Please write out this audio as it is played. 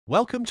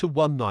Welcome to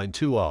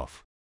 192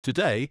 Off.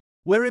 Today,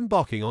 we're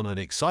embarking on an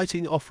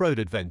exciting off-road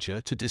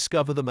adventure to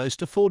discover the most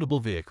affordable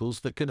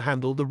vehicles that can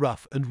handle the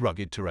rough and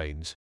rugged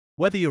terrains.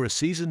 Whether you're a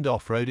seasoned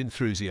off-road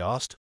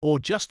enthusiast or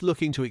just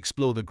looking to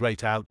explore the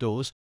great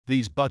outdoors,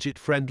 these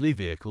budget-friendly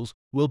vehicles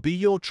will be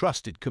your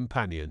trusted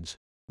companions.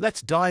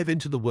 Let's dive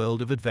into the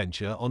world of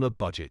adventure on a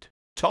budget.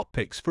 Top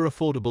picks for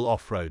affordable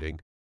off-roading.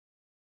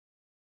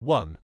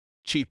 1.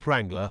 Jeep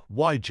Wrangler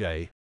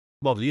YJ.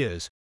 Model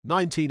years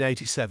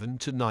 1987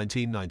 to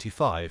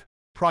 1995.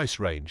 Price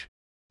range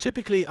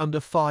typically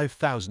under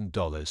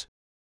 $5,000.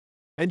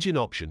 Engine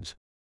options: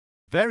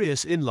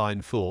 various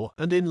inline-4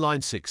 and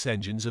inline-6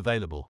 engines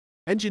available.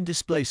 Engine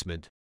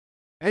displacement: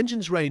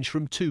 engines range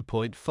from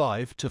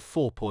 2.5 to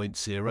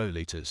 4.0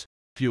 liters.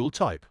 Fuel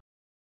type: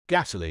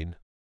 gasoline.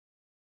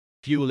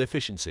 Fuel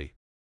efficiency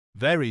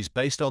varies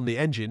based on the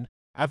engine,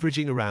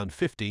 averaging around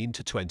 15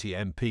 to 20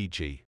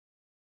 mpg.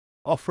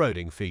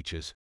 Off-roading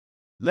features: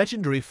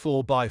 legendary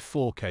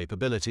 4x4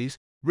 capabilities,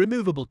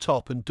 removable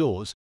top and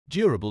doors,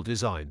 durable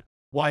design.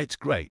 Why it's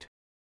great: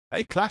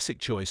 a classic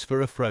choice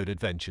for off-road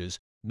adventures,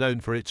 known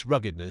for its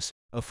ruggedness,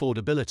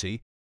 affordability,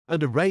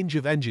 and a range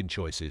of engine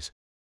choices.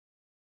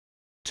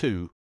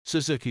 2.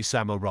 Suzuki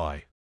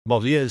Samurai.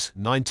 Model years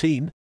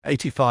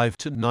 1985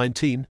 to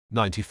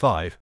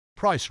 1995.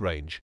 Price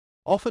range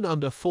often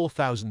under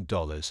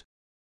 $4,000.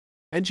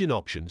 Engine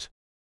options: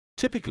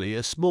 typically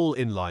a small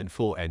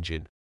inline-4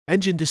 engine.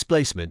 Engine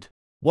displacement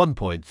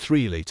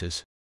 1.3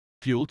 liters.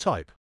 Fuel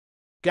type: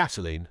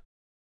 gasoline.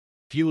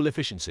 Fuel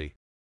efficiency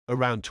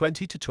around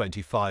 20 to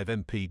 25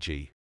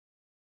 mpg.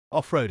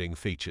 Off-roading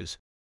features: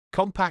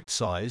 compact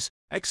size,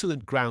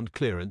 excellent ground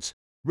clearance,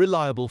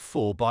 reliable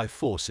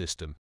 4x4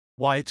 system.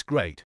 Why it's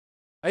great: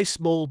 a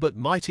small but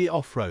mighty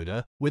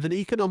off-roader with an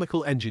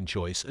economical engine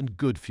choice and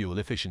good fuel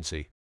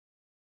efficiency.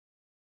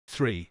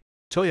 3.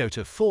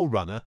 Toyota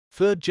 4Runner,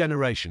 3rd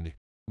generation.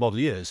 Model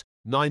years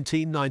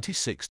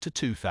 1996 to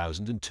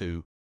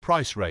 2002.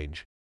 Price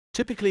range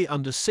typically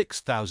under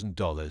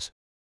 $6,000.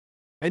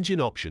 Engine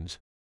options: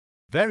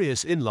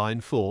 various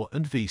inline-4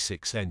 and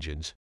V6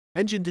 engines.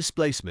 Engine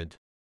displacement: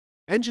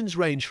 engines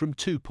range from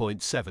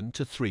 2.7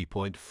 to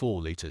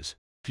 3.4 liters.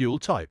 Fuel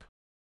type: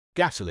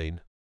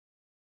 gasoline.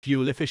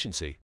 Fuel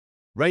efficiency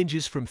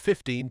ranges from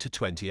 15 to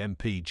 20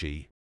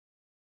 mpg.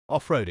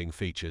 Off-roading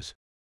features: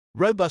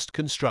 robust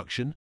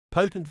construction,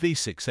 potent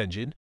V6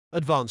 engine,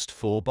 advanced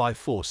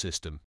 4x4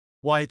 system.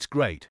 Why it's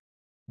great: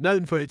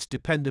 known for its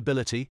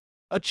dependability,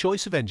 a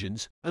choice of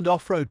engines, and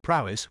off-road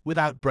prowess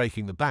without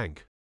breaking the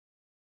bank.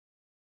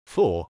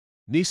 4.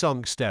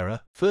 Nissan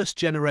Xterra, 1st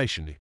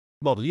generation.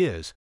 Model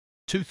years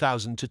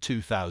 2000 to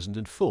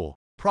 2004.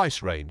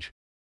 Price range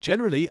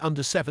generally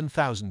under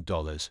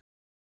 $7,000.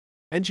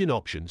 Engine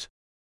options: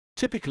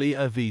 typically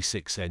a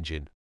V6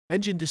 engine.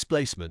 Engine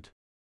displacement: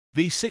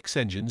 V6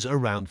 engines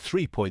around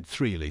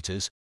 3.3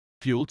 liters.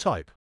 Fuel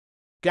type: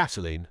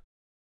 gasoline.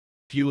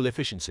 Fuel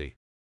efficiency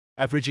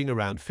averaging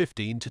around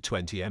 15 to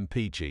 20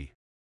 mpg.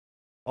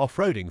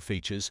 Off-roading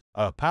features: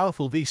 a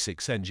powerful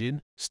V6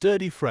 engine,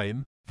 sturdy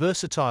frame,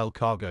 versatile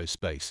cargo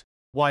space.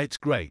 Why it's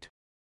great: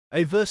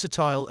 a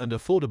versatile and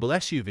affordable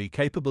SUV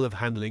capable of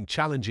handling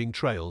challenging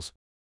trails.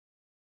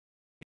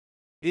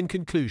 In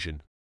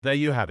conclusion, there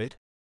you have it,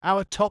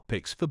 our top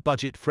picks for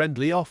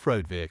budget-friendly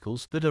off-road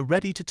vehicles that are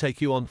ready to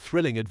take you on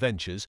thrilling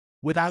adventures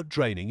without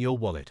draining your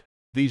wallet.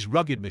 These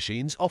rugged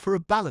machines offer a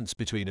balance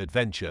between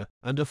adventure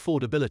and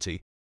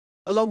affordability,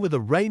 along with a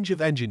range of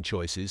engine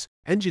choices,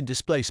 engine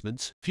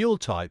displacements, fuel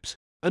types,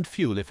 and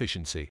fuel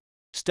efficiency.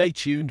 Stay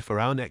tuned for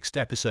our next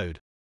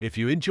episode. If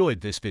you enjoyed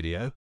this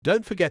video,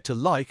 don't forget to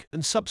like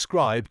and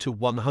subscribe to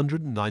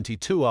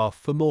 192R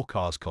for more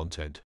cars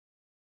content.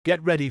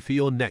 Get ready for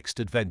your next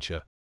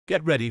adventure.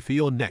 Get ready for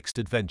your next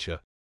adventure.